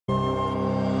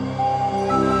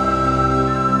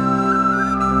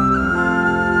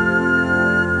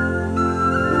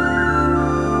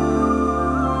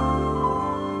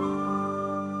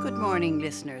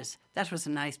That was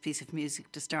a nice piece of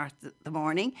music to start the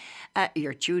morning.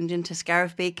 You're tuned into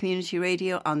Scariff Bay Community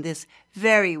Radio on this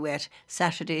very wet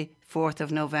Saturday, 4th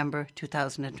of November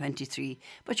 2023.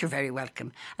 But you're very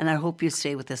welcome, and I hope you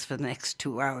stay with us for the next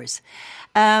 2 hours.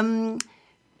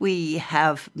 We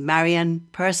have Marianne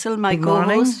Purcell, my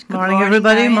co-host. Good morning,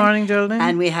 everybody. Marianne. Morning, Geraldine.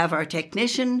 And we have our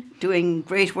technician doing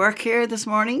great work here this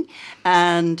morning.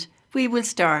 And we will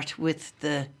start with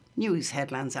the news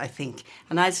headlines, I think.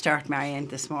 And I'll start, Marianne,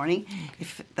 this morning,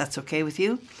 if that's okay with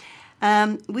you.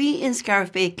 We in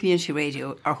Scariff Bay Community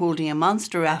Radio are holding a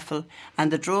monster raffle,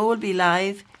 and the draw will be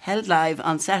held live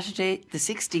on Saturday, the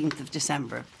 16th of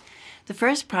December. The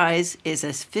first prize is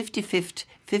a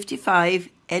 55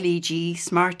 LEG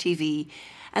Smart TV,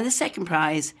 and the second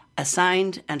prize, a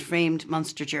signed and framed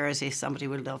Munster jersey. Somebody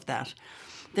will love that.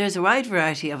 There's a wide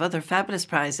variety of other fabulous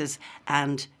prizes,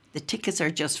 and the tickets are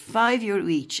just €5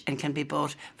 each and can be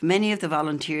bought from any of the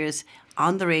volunteers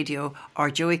on the radio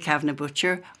or Joey Kavanagh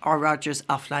Butcher or Rogers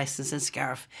off licence in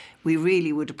Scariff. We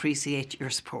really would appreciate your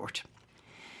support.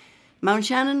 Mount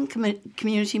Shannon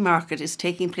Community Market is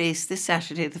taking place this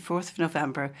Saturday, the 4th of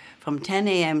November, from 10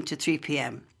 a.m. to 3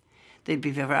 p.m. There'll be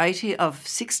a variety of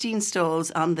 16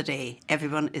 stalls on the day.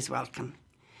 Everyone is welcome.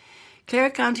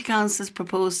 Clare County Council's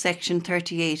proposed Section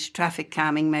 38 traffic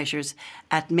calming measures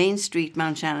at Main Street,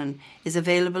 Mount Shannon, is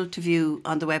available to view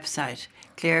on the website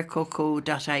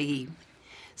clarecoco.ie.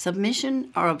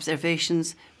 Submission or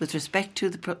observations with respect to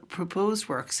the proposed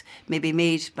works may be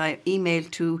made by email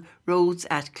to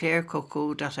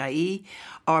roads@clarecoco.ie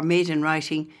or made in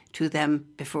writing to them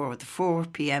before the 4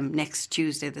 p.m. next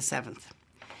Tuesday the 7th.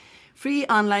 Free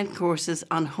online courses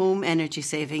on home energy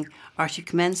saving are to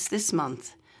commence this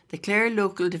month. The Clare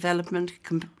Local Development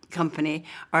Company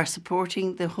are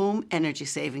supporting the home energy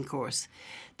saving course.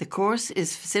 The course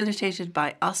is facilitated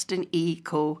by Austin E.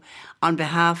 Co. on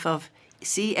behalf of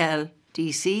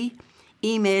CLDC.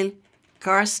 Email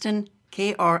Kirsten,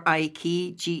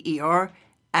 KRIKGER,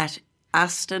 at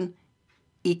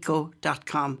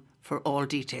astoneco.com for all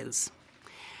details.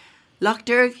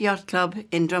 Lochderg Yacht Club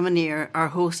in Drummondere are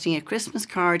hosting a Christmas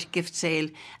card gift sale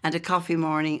and a coffee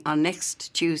morning on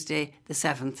next Tuesday the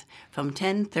 7th from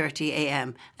 10:30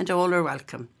 a.m. and all are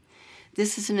welcome.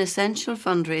 This is an essential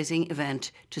fundraising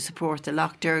event to support the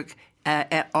Lochderg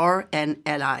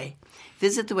RNLI.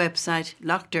 Visit the website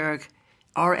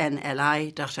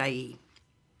lochdergrnli.ie.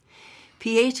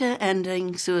 Pieta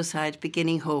Ending Suicide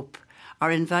Beginning Hope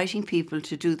are inviting people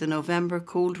to do the November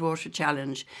Cold Water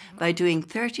Challenge by doing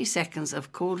 30 seconds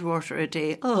of cold water a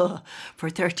day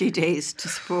for 30 days to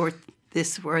support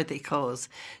this worthy cause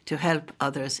to help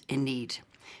others in need.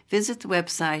 Visit the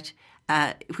website,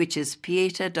 which is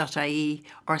pieta.ie,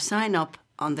 or sign up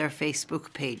on their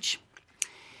Facebook page.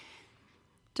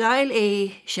 Dial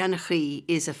A Shanachie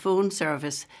is a phone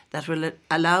service that will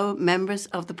allow members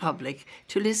of the public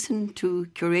to listen to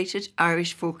curated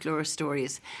Irish folklore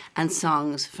stories and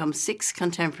songs from 6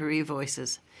 contemporary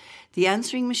voices. The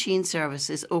answering machine service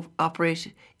is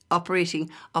operating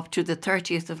up to the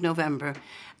 30th of November,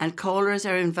 and callers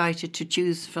are invited to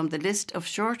choose from the list of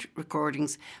short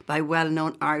recordings by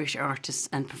well-known Irish artists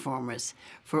and performers.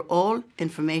 For all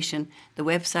information, the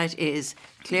website is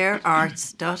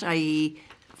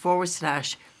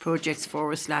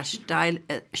clarearts.ie/projects/Dial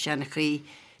Shanachie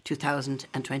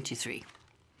 2023.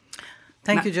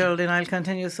 Thank you, Geraldine. I'll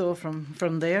continue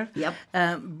from there. Yep.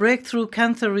 Breakthrough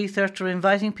Cancer Research are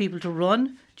inviting people to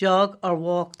run, jog or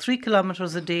walk 3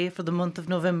 kilometres a day for the month of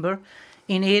November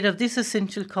in aid of this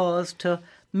essential cause to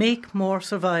make more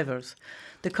survivors.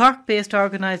 The Cork-based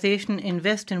organisation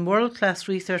invests in world-class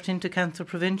research into cancer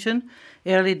prevention,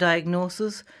 early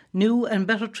diagnosis, new and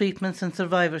better treatments and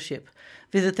survivorship.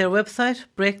 Visit their website,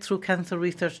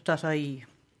 breakthroughcancerresearch.ie.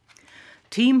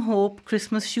 Team Hope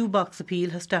Christmas Shoebox Appeal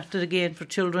has started again for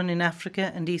children in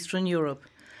Africa and Eastern Europe.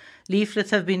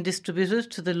 Leaflets have been distributed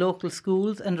to the local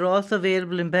schools and are also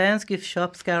available in Barnes Gift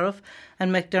Shop, Scariff,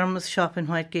 and McDermott's shop in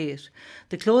Whitegate.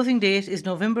 The closing date is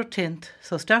November 10th,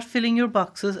 so start filling your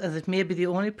boxes as it may be the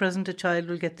only present a child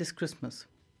will get this Christmas.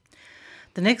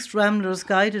 The next Ramblers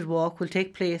guided walk will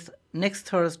take place next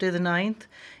Thursday the 9th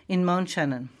in Mount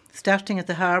Shannon. Starting at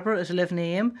the harbour at 11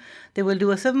 a.m, they will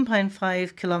do a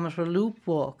 7.5 kilometre loop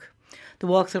walk. The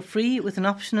walks are free with an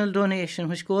optional donation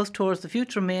which goes towards the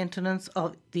future maintenance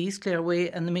of the East Clare Way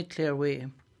and the Mid Clare Way.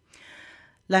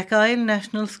 Lac Isle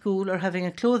National School are having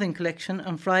a clothing collection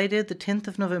on Friday the 10th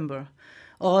of November.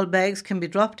 All bags can be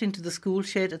dropped into the school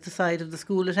shed at the side of the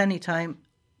school at any time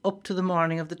up to the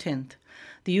morning of the 10th.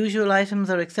 The usual items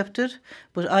are accepted,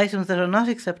 but items that are not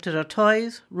accepted are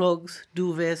toys, rugs,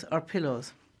 duvets or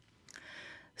pillows.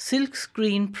 silk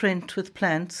screen print with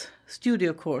plants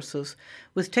studio courses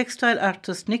with textile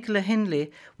artist Nicola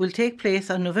Hindley will take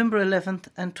place on November 11th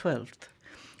and 12th.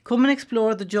 Come and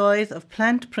explore the joys of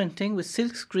plant printing with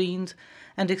silk screens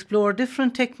and explore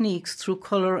different techniques through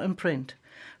colour and print.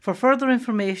 For further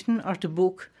information or to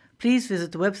book, please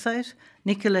visit the website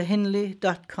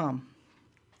nicolahindley.com.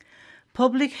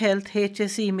 Public Health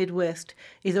HSE Midwest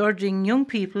is urging young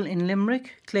people in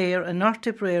Limerick, Clare and North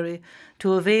Tipperary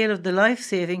to avail of the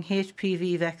life-saving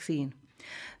HPV vaccine.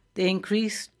 They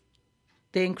increased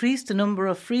the number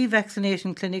of free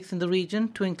vaccination clinics in the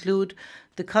region to include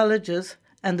the colleges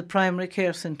and the primary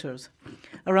care centres.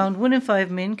 Around 1 in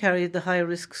 5 men carry the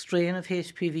high-risk strain of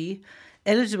HPV.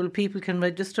 Eligible people can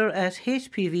register at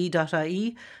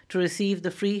hpv.ie to receive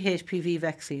the free HPV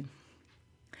vaccine.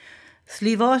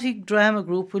 Slivoti Drama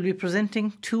Group will be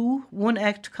presenting 2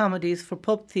 one-act comedies for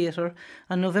Pub Theatre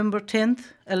on November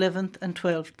 10th, 11th and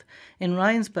 12th in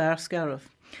Ryan's Bar, Scariff.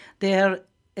 They are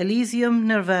Elysium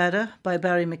Nevada by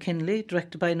Barry McKinley,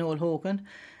 directed by Noel Hogan,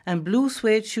 and Blue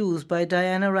Suede Shoes by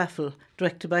Diana Raffle,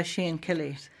 directed by Shane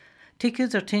Kelly.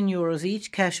 Tickets are €10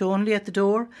 each, cash only at the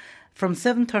door, from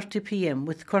 7:30pm,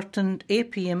 with curtained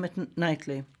 8pm at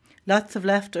nightly. Lots of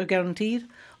laughter guaranteed.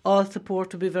 All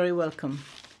support will be very welcome.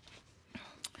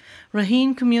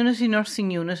 Raheen Community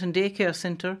Nursing Unit and Daycare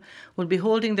Centre will be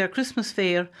holding their Christmas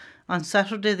fair on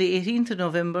Saturday the 18th of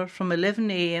November from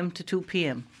 11am to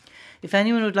 2pm. If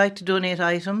anyone would like to donate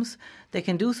items, they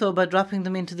can do so by dropping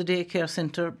them into the daycare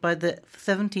centre by the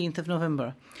 17th of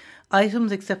November.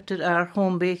 Items accepted are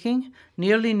home baking,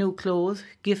 nearly new clothes,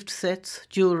 gift sets,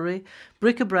 jewellery,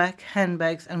 bric-a-brac,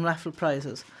 handbags and raffle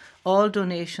prizes. All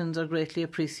donations are greatly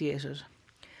appreciated.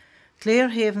 Clare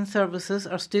Haven Services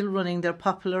are still running their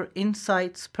popular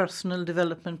Insights Personal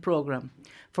Development Programme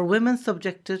for women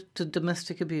subjected to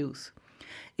domestic abuse.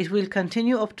 It will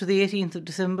continue up to the 18th of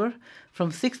December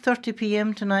from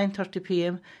 6:30pm to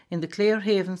 9:30pm in the Clare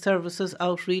Haven Services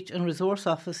Outreach and Resource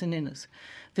Office in Innis.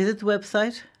 Visit the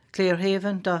website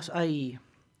clarehaven.ie.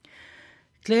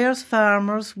 Clare's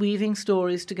Farmers Weaving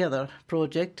Stories Together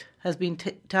project has been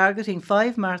targeting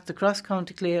 5 marts across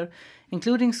County Clare,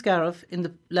 including Scariff, in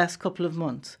the last couple of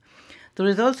months. The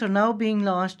results are now being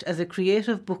launched as a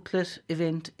creative booklet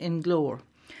event in Glore.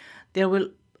 There will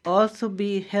also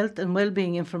be health and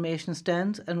wellbeing information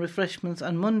stands and refreshments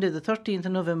on Monday the 13th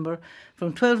of November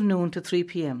from 12 noon to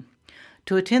 3pm.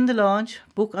 To attend the launch,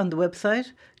 book on the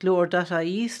website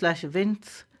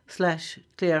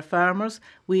glore.ie/events/Clare Farmers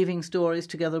Weaving Stories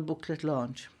Together booklet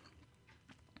launch.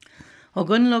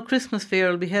 Ogonnelloe Christmas Fair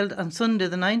will be held on Sunday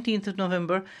the 19th of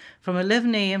November from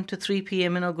 11am to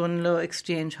 3pm in Ogonnelloe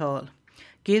Exchange Hall.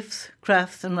 Gifts,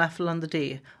 crafts and raffle on the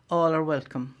day. All are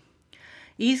welcome.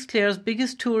 East Clare's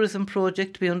biggest tourism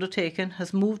project to be undertaken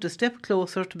has moved a step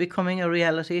closer to becoming a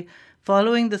reality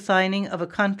following the signing of a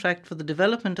contract for the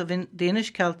development of the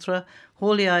Inishcaltra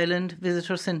Holy Island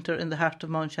Visitor Centre in the heart of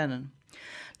Mount Shannon.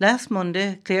 Last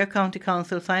Monday, Clare County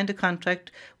Council signed a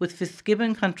contract with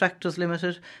Fitzgibbon Contractors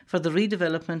Limited for the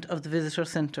redevelopment of the Visitor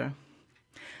Centre.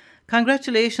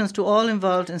 Congratulations to all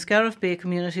involved in Scariff Bay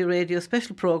Community Radio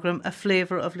special programme A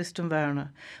Flavour of Listonvarna,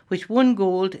 which won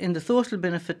gold in the Social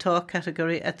Benefit Talk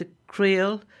category at the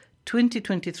Creole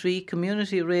 2023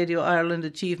 Community Radio Ireland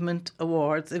Achievement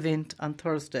Awards event on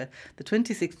Thursday, the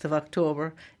 26th of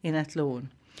October in Athlone.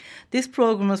 This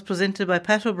programme was presented by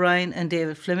Pat O'Brien and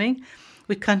David Fleming,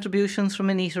 with contributions from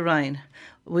Anita Ryan.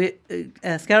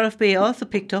 Scariff Bay also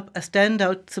picked up a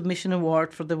standout submission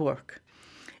award for the work.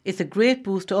 It's a great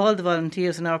boost to all the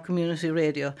volunteers in our community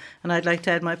radio, and I'd like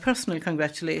to add my personal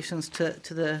congratulations to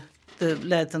the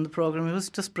lads on the programme. It was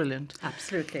just brilliant.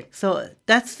 Absolutely. So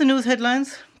that's the news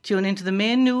headlines. Tune into the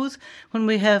main news when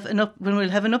we'll have an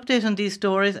update on these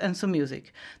stories and some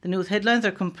music. The news headlines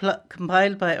are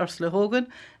compiled by Ursula Hogan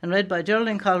and read by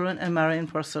Geraldine Colleran and Marion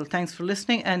Purcell. Thanks for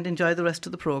listening and enjoy the rest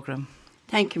of the programme.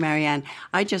 Thank you, Marianne.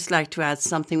 I'd just like to add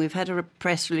something. We've had a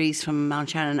press release from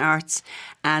Mount Shannon Arts,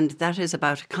 and that is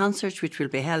about a concert which will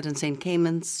be held in St.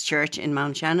 Caiman's Church in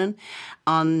Mount Shannon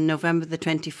on November the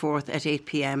 24th at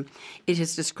 8pm. It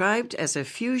is described as a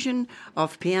fusion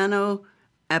of piano,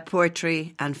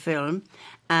 poetry and film,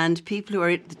 and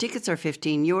the tickets are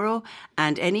 €15,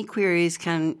 and any queries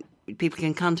people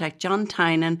can contact John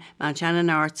Tynan, Mount Shannon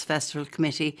Arts Festival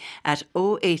Committee at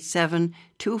 087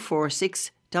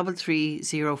 246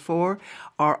 3304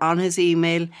 or on his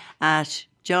email at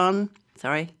John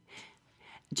Tynan,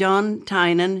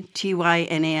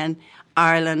 TYNAN,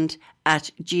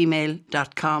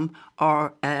 mountsharonarts@gmail.com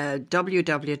or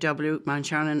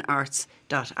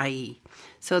www.mountsharonarts.ie.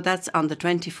 So that's on the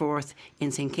 24th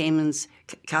in St. Caimin's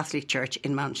Catholic Church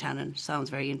in Mount Shannon. Sounds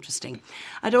very interesting.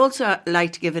 I'd also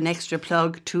like to give an extra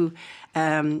plug to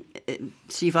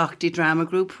Steve Ockley Drama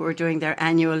Group, who are doing their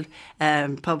annual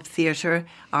pub theatre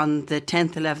on the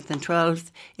 10th, 11th and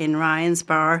 12th in Ryan's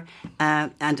Bar,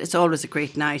 and it's always a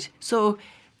great night. So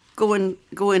go and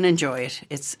enjoy it.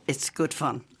 It's good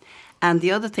fun. And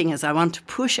the other thing is I want to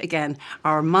push again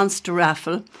our Monster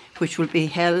Raffle, which will be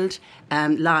held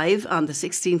live on the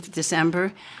 16th of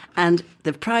December. And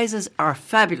the prizes are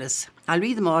fabulous. I'll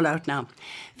read them all out now.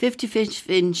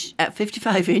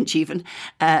 55-inch even,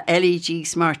 LED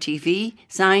Smart TV,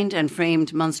 signed and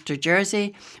framed Munster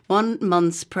jersey, 1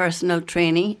 month's personal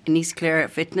training in East Clare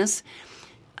Fitness.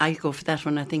 I go for that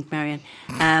one, I think, Marion.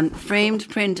 Framed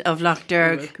print of Loch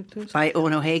Derg by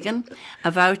Owen O'Hagan. A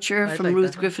voucher from like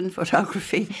Ruth Griffin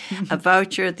Photography. A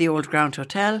voucher at the Old Ground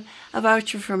Hotel. A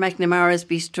voucher for McNamara's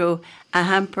Bistro. A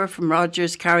hamper from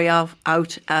Rogers Carry Off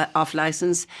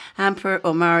licence. Hamper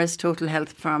O'Mara's Total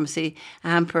Health Pharmacy. A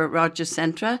hamper Rogers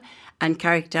Centra. And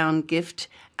Carrickdown gift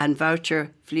and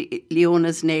voucher for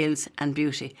Leona's Nails and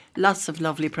Beauty. Lots of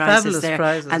lovely prizes. Fabulous there.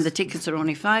 Prizes. And the tickets are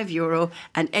only €5.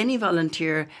 And any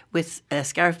volunteer with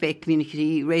Scariff Bay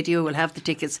Community Radio will have the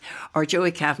tickets, or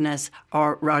Joey Cavness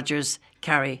or Rogers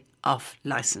Carry Off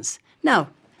licence. Now,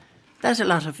 that's a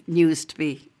lot of news to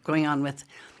be going on with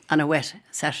on a wet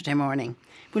Saturday morning.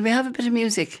 Will we have a bit of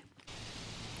music?